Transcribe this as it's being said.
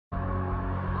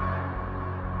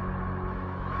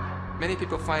Many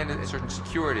people find a certain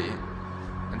security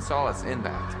and solace in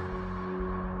that.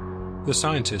 The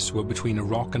scientists were between a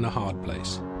rock and a hard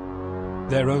place.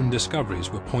 Their own discoveries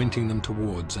were pointing them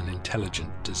towards an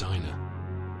intelligent designer.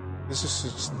 This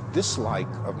is its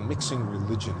dislike of mixing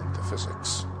religion into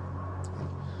physics.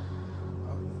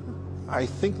 I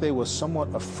think they were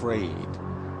somewhat afraid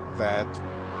that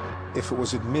if it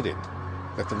was admitted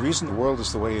that the reason the world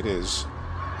is the way it is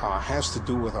has to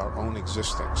do with our own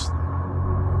existence,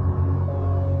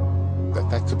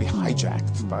 that could be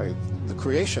hijacked by the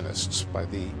creationists, by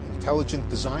the intelligent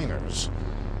designers.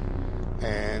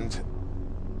 And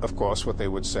of course, what they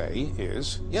would say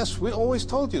is, yes, we always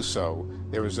told you so.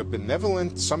 There is a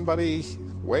benevolent somebody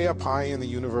way up high in the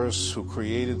universe who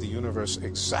created the universe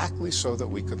exactly so that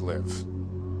we could live.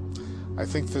 I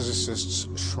think physicists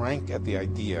shrank at the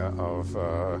idea of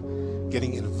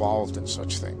getting involved in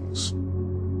such things.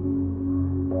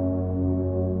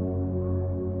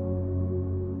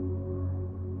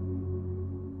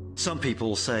 Some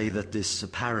people say that this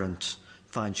apparent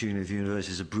fine-tuning of the universe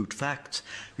is a brute fact.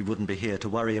 We wouldn't be here to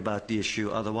worry about the issue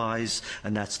otherwise,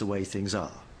 and that's the way things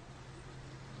are.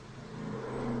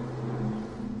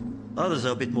 Others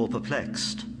are a bit more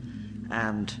perplexed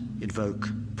and invoke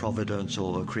providence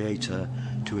or a creator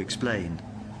to explain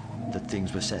that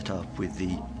things were set up with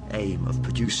the aim of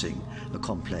producing a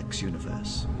complex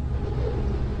universe.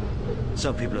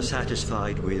 Some people are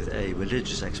satisfied with a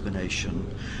religious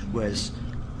explanation, whereas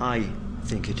I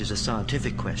think it is a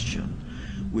scientific question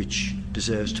which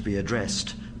deserves to be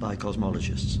addressed by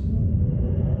cosmologists.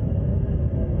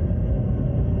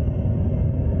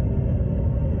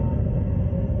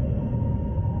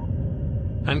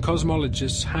 And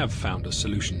cosmologists have found a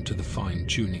solution to the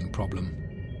fine-tuning problem.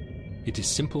 It is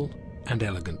simple and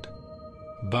elegant,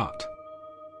 but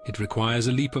it requires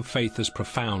a leap of faith as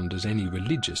profound as any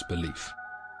religious belief.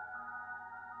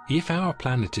 If our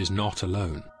planet is not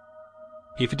alone,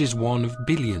 if it is one of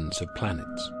billions of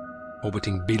planets,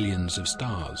 orbiting billions of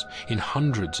stars in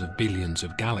hundreds of billions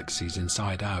of galaxies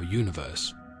inside our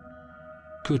universe,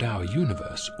 could our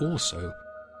universe also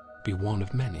be one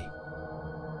of many?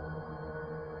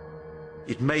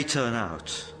 It may turn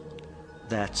out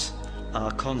that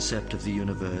our concept of the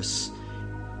universe,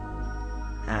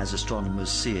 as astronomers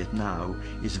see it now,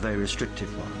 is a very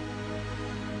restrictive one.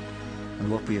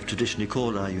 And what we have traditionally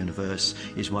called our universe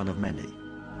is one of many.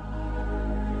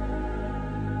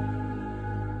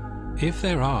 If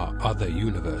there are other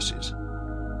universes,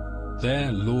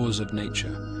 their laws of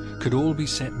nature could all be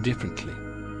set differently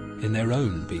in their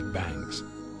own Big Bangs.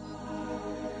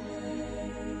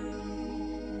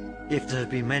 If there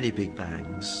have been many Big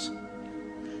Bangs,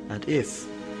 and if,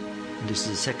 and this is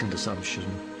the second assumption,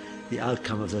 the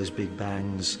outcome of those Big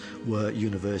Bangs were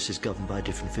universes governed by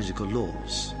different physical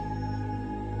laws,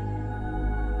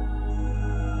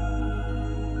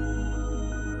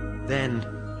 then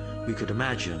we could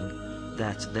imagine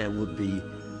that there would be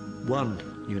one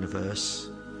universe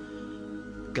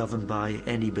governed by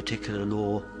any particular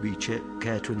law we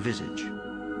care to envisage.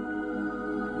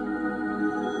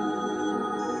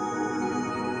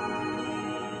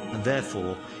 And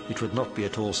therefore, it would not be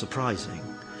at all surprising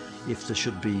if there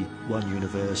should be one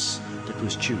universe that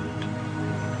was tuned.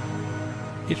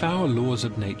 If our laws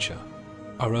of nature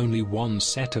are only one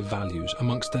set of values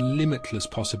amongst the limitless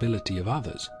possibility of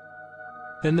others,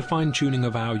 then the fine-tuning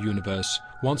of our universe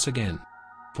once again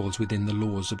falls within the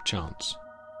laws of chance.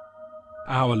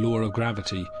 Our law of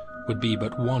gravity would be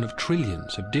but one of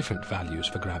trillions of different values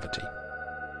for gravity.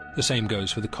 The same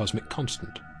goes for the cosmic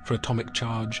constant, for atomic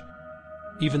charge,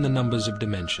 even the numbers of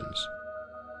dimensions.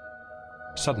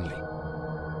 Suddenly,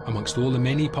 amongst all the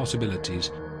many possibilities,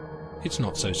 it's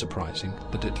not so surprising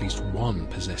that at least one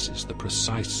possesses the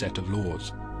precise set of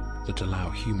laws that allow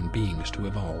human beings to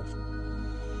evolve.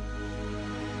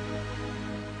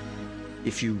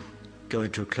 If you go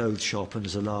into a clothes shop and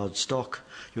there's a large stock,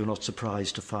 you're not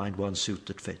surprised to find one suit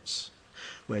that fits.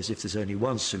 Whereas if there's only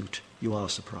one suit, you are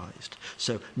surprised.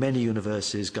 So many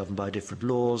universes governed by different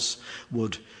laws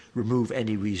would remove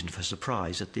any reason for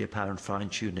surprise at the apparent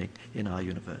fine-tuning in our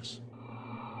universe.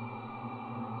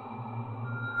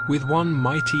 With one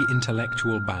mighty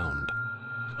intellectual bound,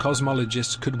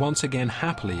 cosmologists could once again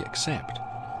happily accept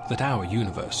that our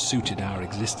universe suited our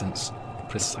existence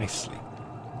precisely,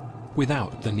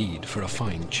 without the need for a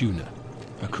fine-tuner,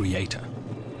 a creator.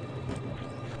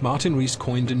 Martin Rees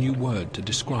coined a new word to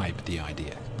describe the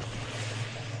idea.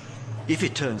 If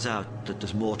it turns out that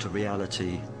there's more to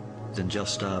reality than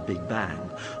just our Big Bang,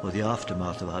 or the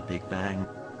aftermath of our Big Bang,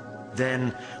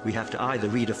 then we have to either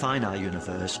redefine our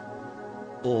universe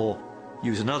or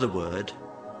use another word,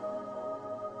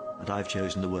 And I've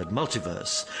chosen the word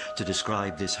multiverse to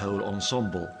describe this whole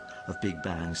ensemble of Big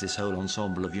Bangs, this whole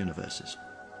ensemble of universes.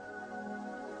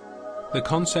 The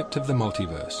concept of the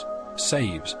multiverse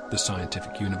saves the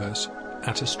scientific universe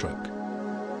at a stroke.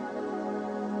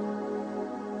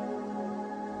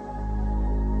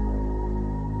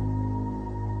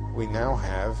 We now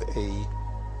have a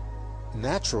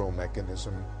natural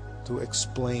mechanism to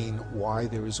explain why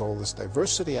there is all this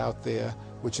diversity out there,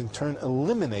 which in turn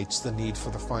eliminates the need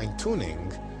for the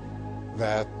fine-tuning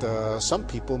that some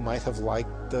people might have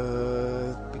liked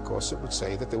because it would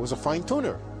say that there was a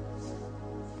fine-tuner.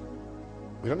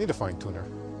 We don't need a fine-tuner.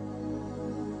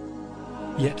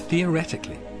 Yet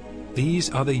theoretically,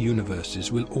 these other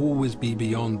universes will always be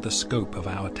beyond the scope of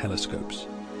our telescopes.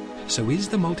 So is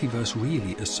the multiverse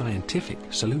really a scientific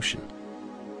solution?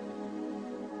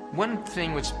 One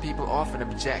thing which people often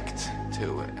object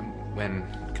to when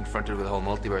confronted with the whole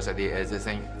multiverse idea is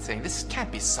saying this can't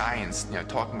be science,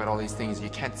 talking about all these things you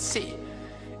can't see.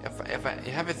 If I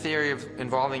have a theory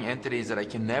involving entities that I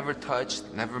can never touch,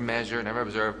 never measure, never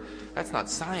observe, that's not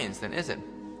science then, is it?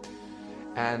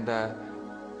 And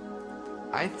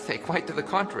I'd say quite to the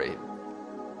contrary.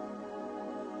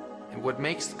 What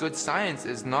makes good science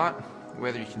is not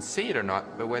whether you can see it or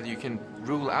not, but whether you can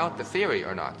rule out the theory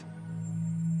or not.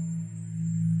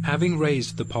 Having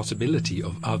raised the possibility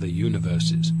of other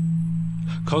universes,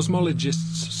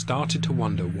 cosmologists started to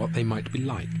wonder what they might be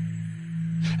like.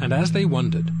 And as they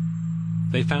wondered,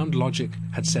 they found logic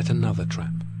had set another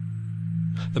trap.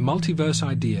 The multiverse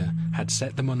idea had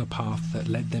set them on a path that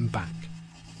led them back,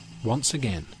 once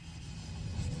again,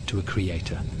 to a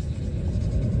creator.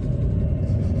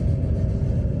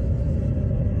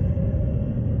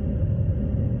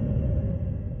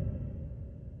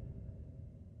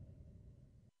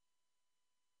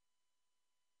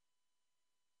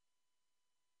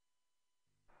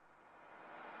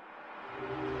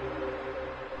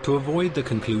 To avoid the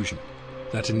conclusion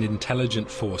that an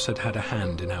intelligent force had had a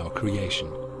hand in our creation,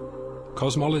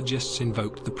 cosmologists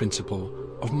invoked the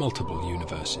principle of multiple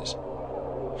universes.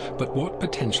 But what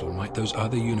potential might those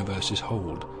other universes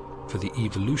hold for the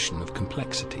evolution of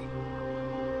complexity?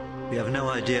 We have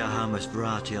no idea how much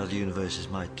variety other universes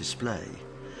might display,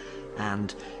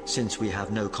 and since we have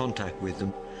no contact with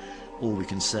them, all we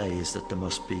can say is that there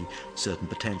must be certain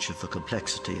potential for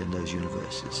complexity in those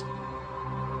universes.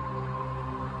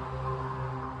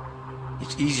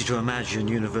 It's easy to imagine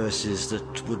universes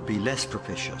that would be less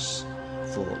propitious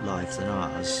for life than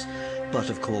ours, but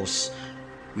of course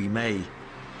we may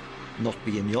not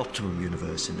be in the optimum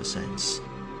universe in a sense.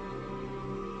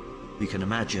 We can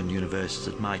imagine universes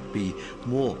that might be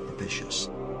more propitious.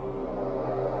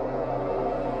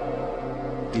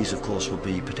 These of course will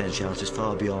be potentialities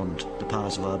far beyond the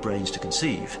powers of our brains to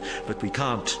conceive, but we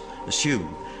can't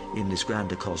assume in this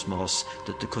grander cosmos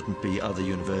that there couldn't be other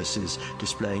universes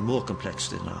displaying more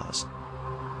complexity than ours.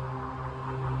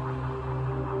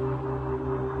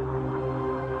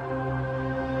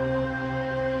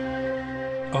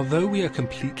 Although we are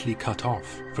completely cut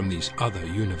off from these other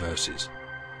universes,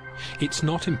 it's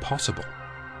not impossible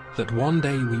that one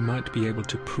day we might be able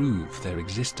to prove their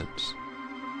existence.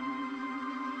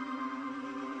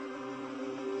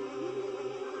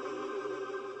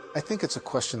 I think it's a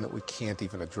question that we can't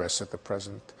even address at the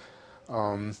present.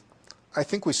 I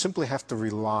think we simply have to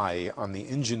rely on the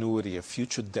ingenuity of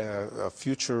future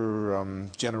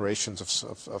generations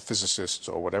of physicists,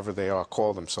 or whatever they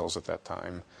call themselves at that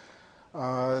time,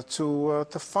 to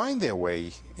find their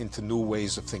way into new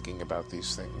ways of thinking about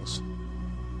these things.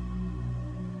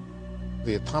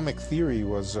 The atomic theory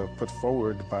was put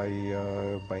forward by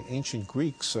ancient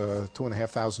Greeks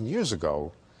 2,500 years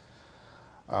ago.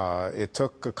 It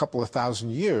took a couple of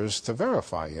thousand years to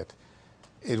verify it.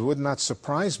 It would not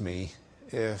surprise me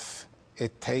if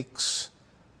it takes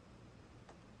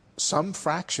some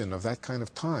fraction of that kind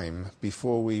of time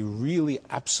before we really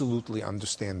absolutely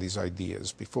understand these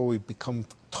ideas, before we become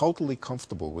totally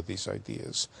comfortable with these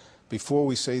ideas, before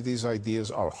we say these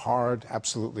ideas are hard,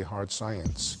 absolutely hard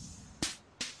science.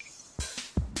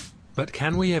 But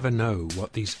can we ever know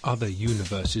what these other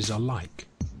universes are like?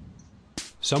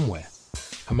 Somewhere,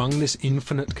 among this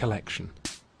infinite collection,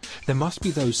 there must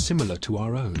be those similar to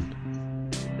our own.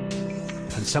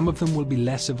 And some of them will be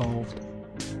less evolved,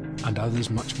 and others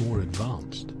much more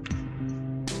advanced.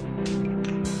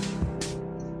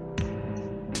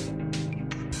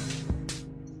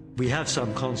 We have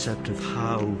some concept of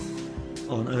how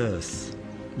on Earth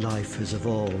life has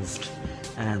evolved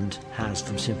and has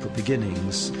from simple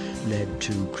beginnings led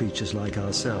to creatures like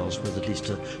ourselves with at least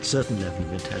a certain level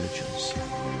of intelligence.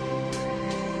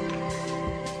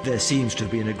 There seems to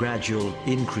have been a gradual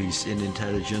increase in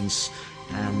intelligence,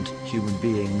 and human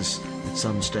beings at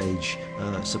some stage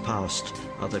surpassed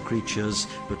other creatures,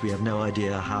 but we have no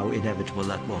idea how inevitable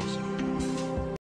that was.